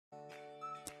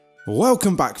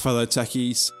Welcome back, fellow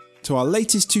techies, to our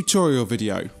latest tutorial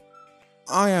video.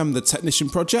 I am the Technician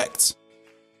Project,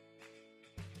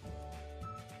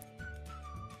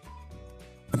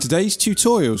 and today's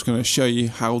tutorial is going to show you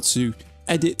how to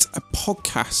edit a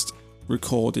podcast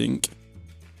recording,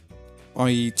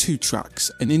 i.e. two tracks,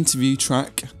 an interview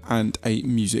track and a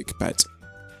music bed.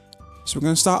 So we're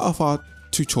going to start off our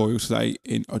tutorial today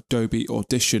in Adobe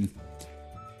Audition,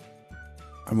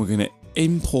 and we're going to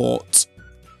import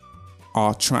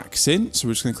our tracks in. So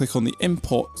we're just going to click on the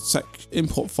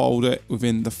import folder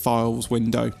within the files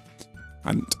window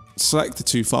and select the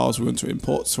two files we want to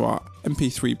import, so our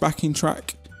MP3 backing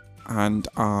track and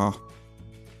our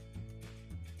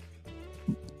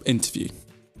interview.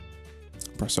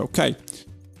 Press OK.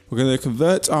 We're going to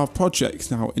convert our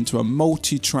project now into a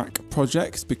multi-track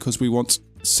project because we want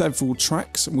several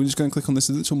tracks, and we're just going to click on this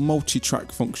little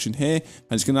multi-track function here,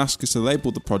 and it's going to ask us to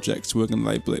label the project. So we're going to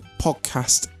label it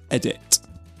Podcast Edit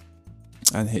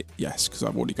and hit yes because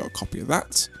I've already got a copy of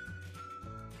that.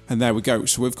 And there we go.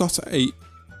 So we've got a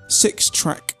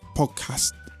 6-track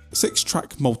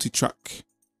multi-track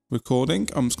recording.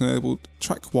 I'm just going to label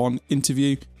track 1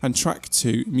 interview and track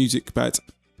 2 music bed.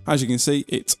 As you can see,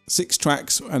 it's 6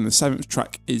 tracks, and the 7th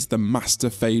track is the master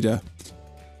fader.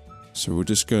 So we're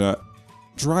just going to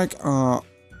drag our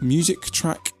music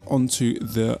track onto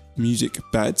the music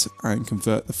bed and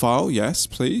convert the file, yes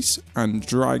please, and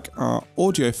drag our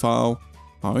audio file,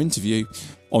 our interview,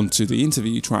 onto the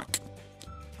interview track.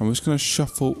 I'm just going to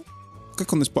shuffle,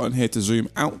 click on this button here to zoom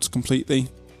out completely.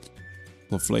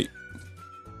 Lovely.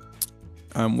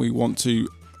 And we want to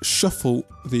shuffle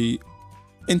the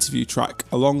interview track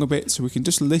along a bit so we can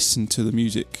just listen to the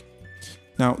music.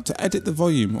 Now, to edit the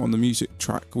volume on the music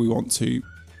track, we want to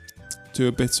do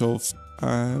a bit of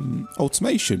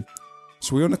automation.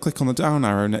 So we want to click on the down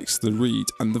arrow next to the read,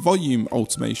 and the volume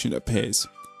automation appears.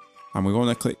 And we want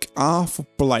to click R for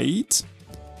blade,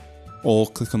 or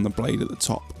click on the blade at the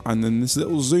top. And then this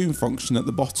little zoom function at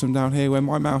the bottom down here where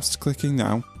my mouse is clicking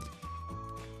now.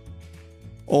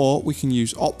 Or we can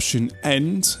use Option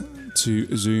End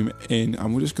to zoom in,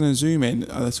 and we're just going to zoom in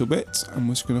a little bit, and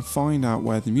we're just going to find out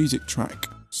where the music track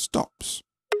stops.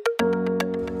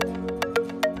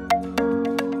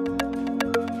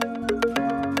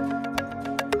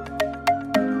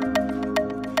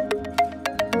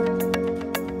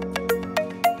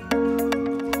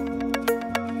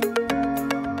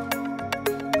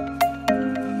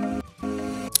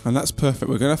 And that's perfect.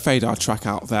 We're going to fade our track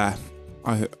out there.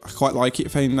 I quite like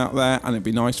it fading out there, and it'd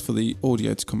be nice for the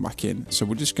audio to come back in. So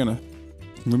we're just going to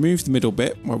remove the middle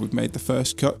bit where we've made the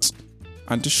first cut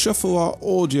and just shuffle our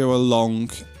audio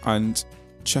along and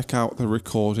check out the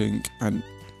recording. And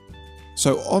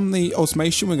so on the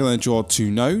automation, we're going to draw 2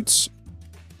 nodes,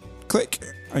 click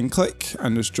and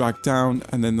just drag down.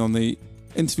 And then on the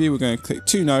interview, we're going to click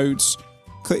 2 nodes,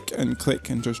 click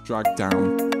and just drag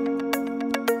down.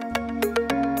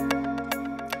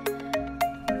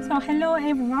 So hello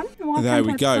everyone, welcome there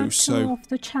we to go. part 2 of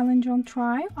the challenge on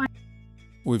Thrive.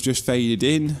 We've just faded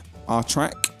in our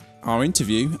track, our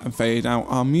interview, and faded out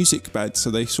our music bed,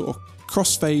 so they sort of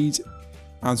crossfade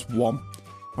as one.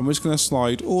 And we're just going to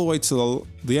slide all the way to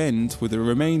the end with the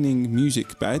remaining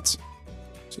music bed.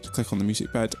 So just click on the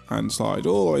music bed and slide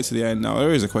all the way to the end. Now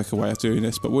there is a quicker way of doing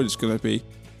this, but we're just going to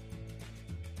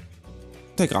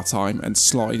take our time and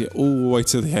slide it all the way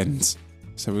to the end.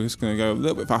 So we're just going to go a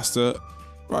little bit faster,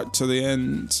 right to the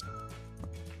end,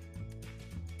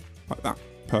 like that.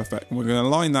 Perfect. And we're going to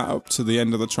line that up to the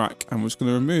end of the track, and we're just going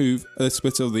to remove a little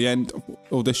bit of the end of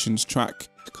Audition's track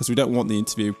because we don't want the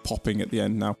interview popping at the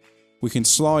end now. We can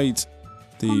slide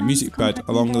the music bed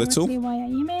along a little. Via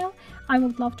email. I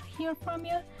would love to hear from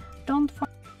you. Don't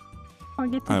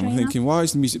forget to and we're thinking, why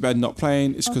is the music bed not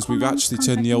playing? It's because we've actually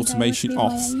turned the automation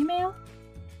off.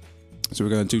 So we're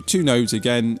going to do 2 nodes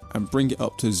again and bring it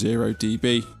up to 0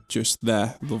 dB. Just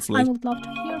there. Lovely. I would love to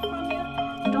hear from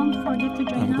you. Don't forget to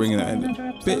join us. I'm bringing that in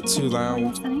a bit too loud.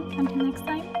 Until next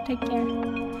time, take care.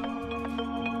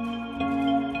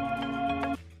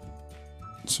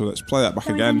 So let's play that back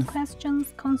If again. Any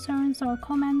questions, concerns, or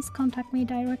comments, contact me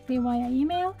directly via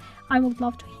email. I would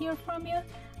love to hear from you.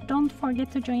 Don't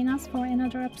forget to join us for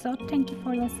another episode. Thank you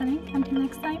for listening. Until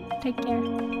next time, take care.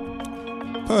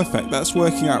 Perfect, that's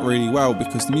working out really well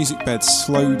because the music bed's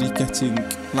slowly getting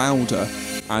louder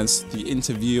as the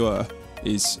interviewer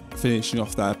is finishing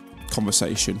off their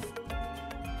conversation.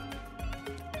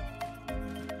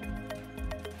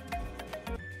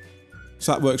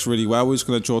 So that works really well. We're just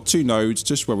going to draw 2 nodes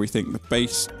just where we think the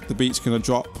beat's going to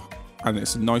drop, and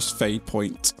it's a nice fade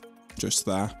point just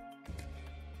there.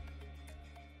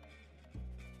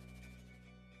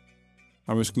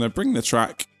 I'm just going to bring the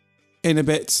track in a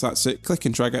bit. That's it. Click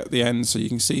and drag at the end so you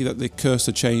can see that the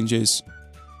cursor changes.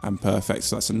 And perfect.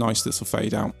 So that's a nice little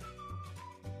fade out.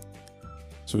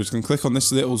 So we're just going to click on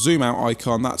this little zoom out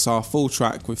icon. That's our full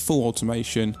track with full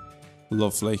automation.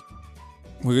 Lovely.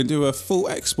 We're going to do a full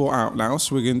export out now.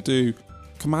 So we're going to do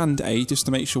Command A just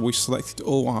to make sure we've selected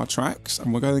all our tracks.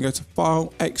 And we're going to go to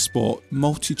File, Export,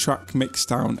 Multi-Track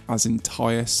Mixdown as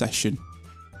Entire Session.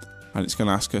 And it's going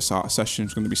to ask us our session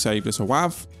is going to be saved as a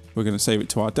WAV. We're going to save it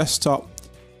to our desktop.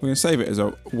 We're going to save it as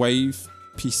a WAV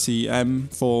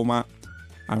PCM format.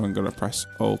 And I'm going to press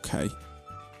OK.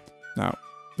 Now,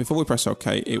 before we press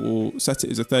OK, it will set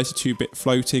it as a 32-bit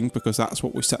floating because that's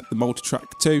what we set the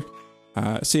multi-track to.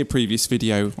 See a previous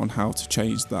video on how to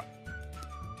change that.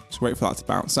 So wait for that to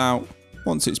bounce out.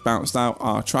 Once it's bounced out,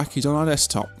 our track is on our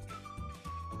desktop.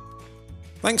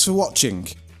 Thanks for watching.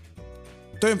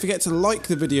 Don't forget to like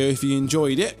the video if you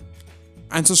enjoyed it,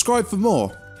 and subscribe for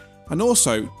more. And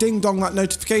also, ding dong that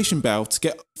notification bell to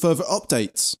get further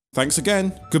updates. Thanks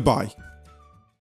again, goodbye.